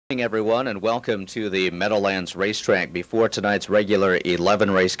Everyone, and welcome to the Meadowlands racetrack. Before tonight's regular 11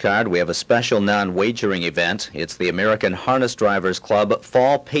 race card, we have a special non-wagering event. It's the American Harness Drivers Club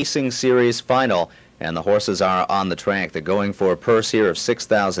Fall Pacing Series Final, and the horses are on the track. They're going for a purse here of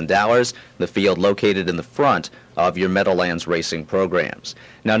 $6,000. The field located in the front of your Meadowlands racing programs.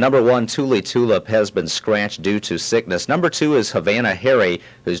 Now, number 1, Tule Tulip, has been scratched due to sickness. Number 2 is Havana Harry,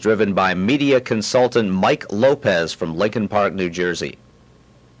 who's driven by media consultant Mike Lopez from Lincoln Park, New Jersey.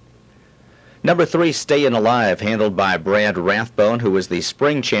 Number 3, Stayin' Alive, handled by Brad Rathbone, who is the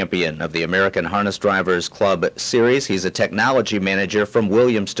spring champion of the American Harness Drivers Club Series. He's a technology manager from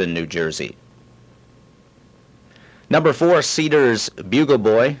Williamston, New Jersey. Number 4, Cedar's Bugle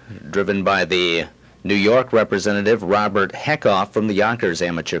Boy, driven by the New York representative Robert Heckoff from the Yonkers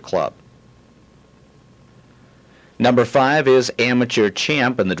Amateur Club. Number 5 is Amateur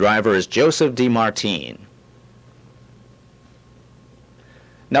Champ, and the driver is Joseph DeMartine.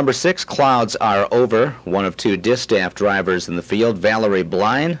 Number 6, Clouds Are Over, one of 2 distaff drivers in the field, Valerie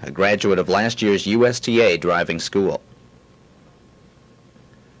Blind, a graduate of last year's USTA driving school.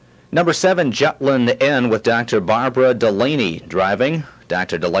 Number 7, Jutland N, with Dr. Barbara Delaney driving.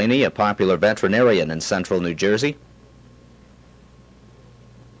 Dr. Delaney, a popular veterinarian in central New Jersey.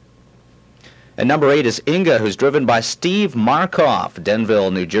 And number 8 is Inga, who's driven by Steve Markoff,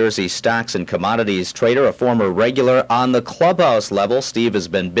 Denville, New Jersey stocks and commodities trader, a former regular on the clubhouse level. Steve has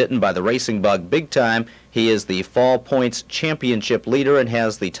been bitten by the racing bug big time. He is the Fall Points Championship leader and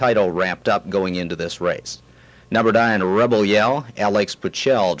has the title wrapped up going into this race. Number 9, Rebel Yell, Alex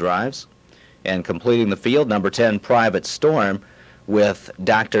Puchel drives. And completing the field, number 10, Private Storm, with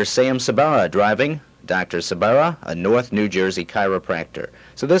Dr. Sam Sabara driving. Dr. Sabara, a North New Jersey chiropractor.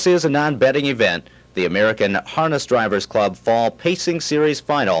 So this is a non-betting event, the American Harness Drivers Club Fall Pacing Series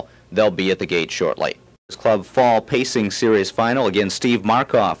Final. They'll be at the gate shortly. Club Fall Pacing Series Final. Again, Steve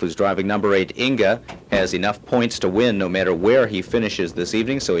Markoff, who's driving number 8, Inga, has enough points to win no matter where he finishes this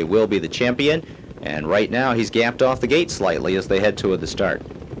evening, so he will be the champion. And right now, he's gapped off the gate slightly as they head toward the start.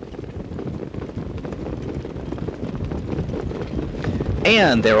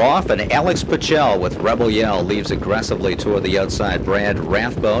 And they're off, and Alex Puchel with Rebel Yell leaves aggressively toward the outside. Brad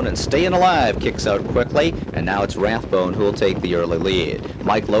Rathbone and Stayin' Alive kicks out quickly, and now it's Rathbone who will take the early lead.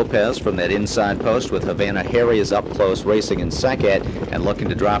 Mike Lopez from that inside post with Havana Harry is up close racing in second, and looking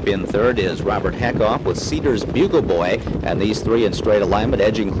to drop in third is Robert Heckoff with Cedar's Bugle Boy, and these 3 in straight alignment,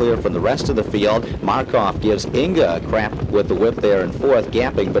 edging clear from the rest of the field. Markoff gives Inga a crap with the whip there in fourth,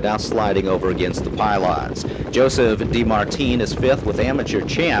 gapping but now sliding over against the pylons. Joseph DeMartine is fifth with Amateur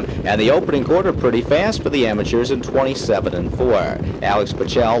Champ, and the opening quarter pretty fast for the amateurs in 27-4. Alex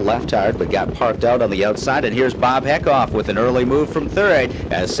Puchel left hard but got parked out on the outside, and here's Bob Heckoff with an early move from third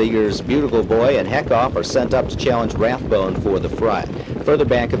as Seeger's Bugle Boy and Heckoff are sent up to challenge Rathbone for the front. Further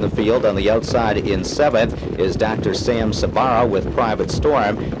back in the field on the outside in 7th is Dr. Sam Sabara with Private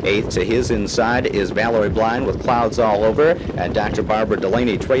Storm. 8th to his inside is Valerie Blind with Clouds All Over, and Dr. Barbara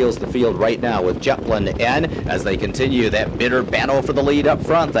Delaney trails the field right now with Jutland N as they continue that bitter battle for the lead up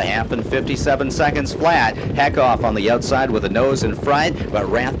front. The half in 57 seconds flat. Heckoff on the outside with a nose in front, but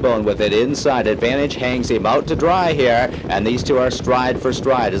Rathbone with an inside advantage hangs him out to dry here, and these 2 are stride for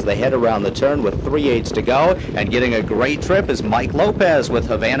stride as they head around the turn with 3/8 to go. And getting a great trip is Mike Lopez with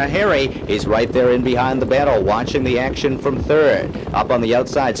Havana Harry. He's right there in behind the battle, watching the action from third. Up on the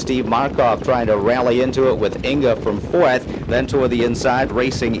outside, Steve Markoff trying to rally into it with Inga from 4th. Then toward the inside,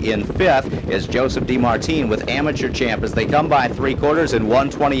 racing in 5th, is Joseph DeMartine with Amateur Champ as they come by 3/4 in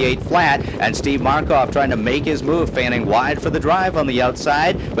 1:28 flat, and Steve Markoff trying to make his move, fanning wide for the drive on the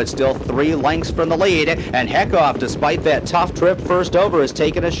outside, but still 3 lengths from the lead. And Heckoff, despite that tough trip first over, has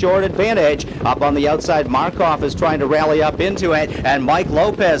taken a short advantage. Up on the outside, Markoff is trying to rally up into it, and Mike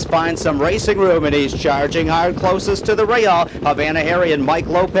Lopez finds some racing room, and he's charging hard closest to the rail. Havana Harry and Mike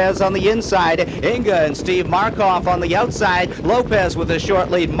Lopez on the inside, Inga and Steve Markoff on the outside. Lopez with a short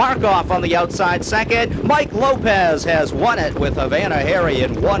lead, Markoff on the outside second. Mike Lopez has won it with Havana Harry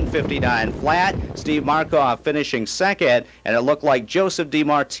in 1:59 flat. Steve Markoff finishing second, and it looked like Joseph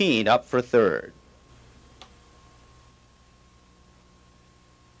DeMartine up for third.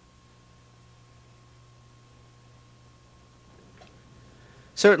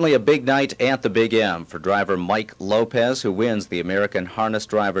 Certainly a big night at the Big M for driver Mike Lopez, who wins the American Harness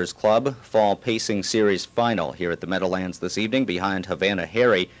Drivers Club Fall Pacing Series Final here at the Meadowlands this evening behind Havana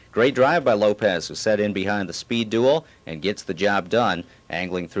Harry. Great drive by Lopez, who set in behind the speed duel and gets the job done,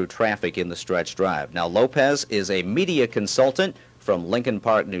 angling through traffic in the stretch drive. Now, Lopez is a media consultant from Lincoln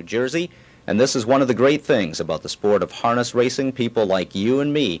Park, New Jersey, and this is one of the great things about the sport of harness racing. People like you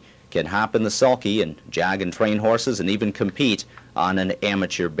and me can hop in the sulky and jog and train horses and even compete on an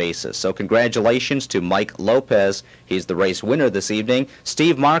amateur basis. So congratulations to Mike Lopez. He's the race winner this evening.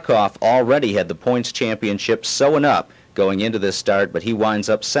 Steve Markoff already had the points championship sewing up going into this start, but he winds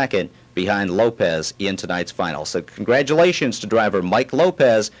up second behind Lopez in tonight's final. So congratulations to driver Mike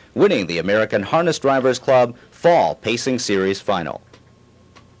Lopez winning the American Harness Drivers Club Fall Pacing Series Final.